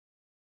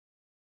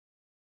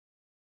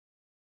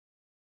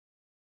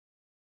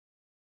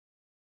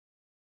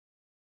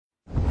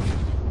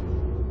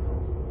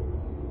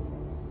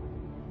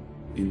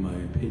In my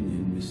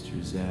opinion, Mr.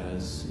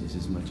 Zaz is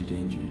as much a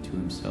danger to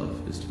himself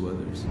as to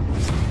others.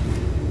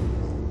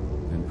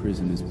 And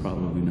prison is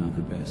probably not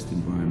the best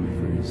environment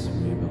for his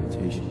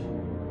rehabilitation.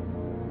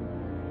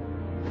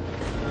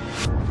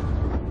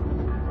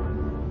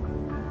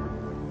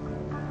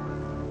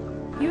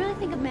 You really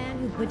think a man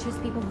who butchers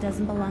people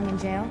doesn't belong in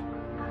jail?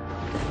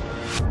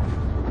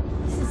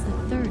 This is the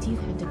third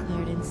you've had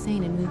declared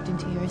insane and moved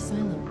into your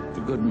asylum. The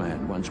good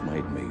man once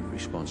made me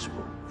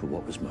responsible for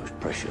what was most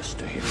precious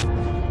to him.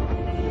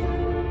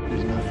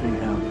 There's nothing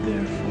out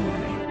there for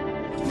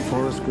me. The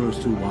forest grows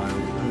too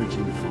wild,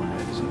 purging fire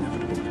is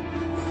inevitable.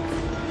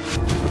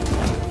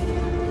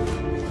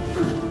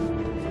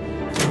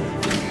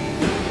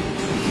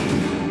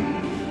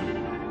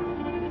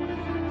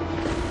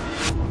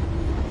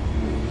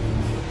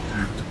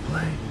 Time to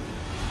play.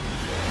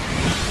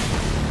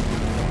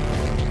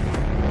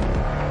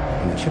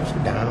 When the chips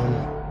are down,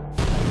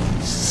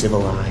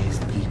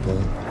 civilized people,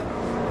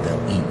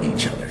 they'll eat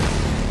each other.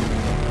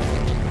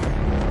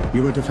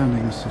 You are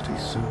defending a city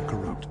so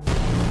corrupt.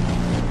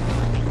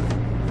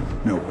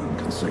 No one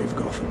can save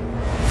Gotham.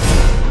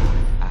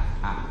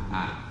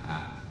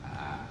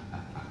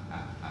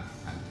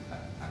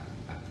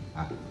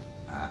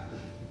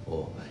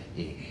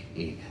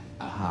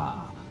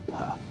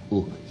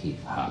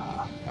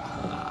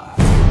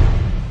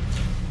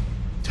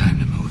 Time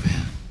to move in.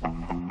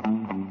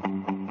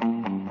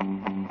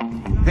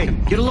 Hey,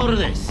 get a load of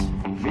this.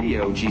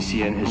 Video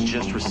GCN has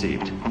just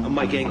received. I'm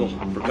Mike Engel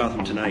for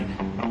Gotham Tonight.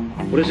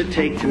 What does it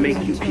take to make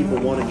you people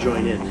want to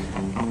join in?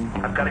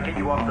 I've got to get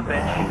you off the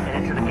bench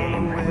and into the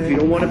game. If you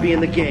don't want to be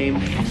in the game,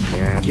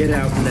 get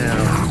out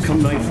now.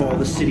 Come nightfall,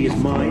 the city is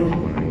mine,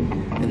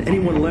 and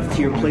anyone left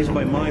here plays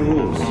by my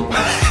rules.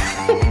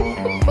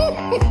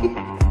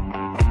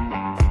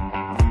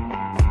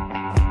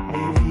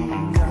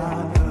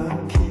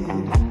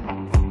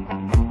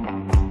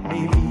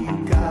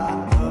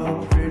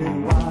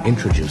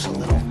 Introduce a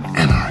little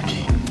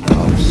anarchy.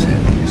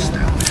 Upset the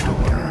established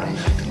order,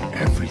 and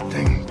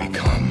everything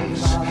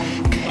becomes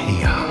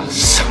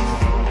chaos.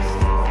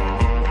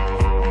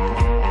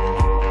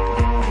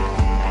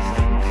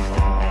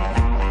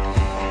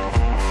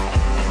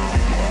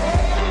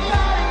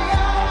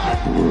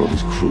 The world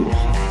is cruel,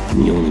 and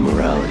the only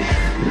morality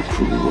in a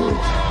cruel world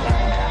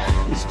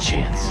is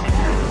chance.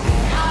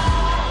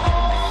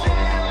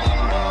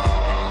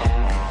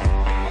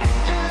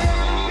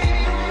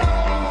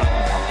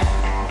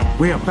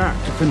 We are back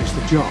to finish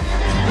the job.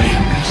 I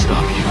am going to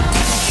stop you.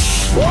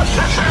 What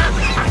the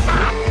heck?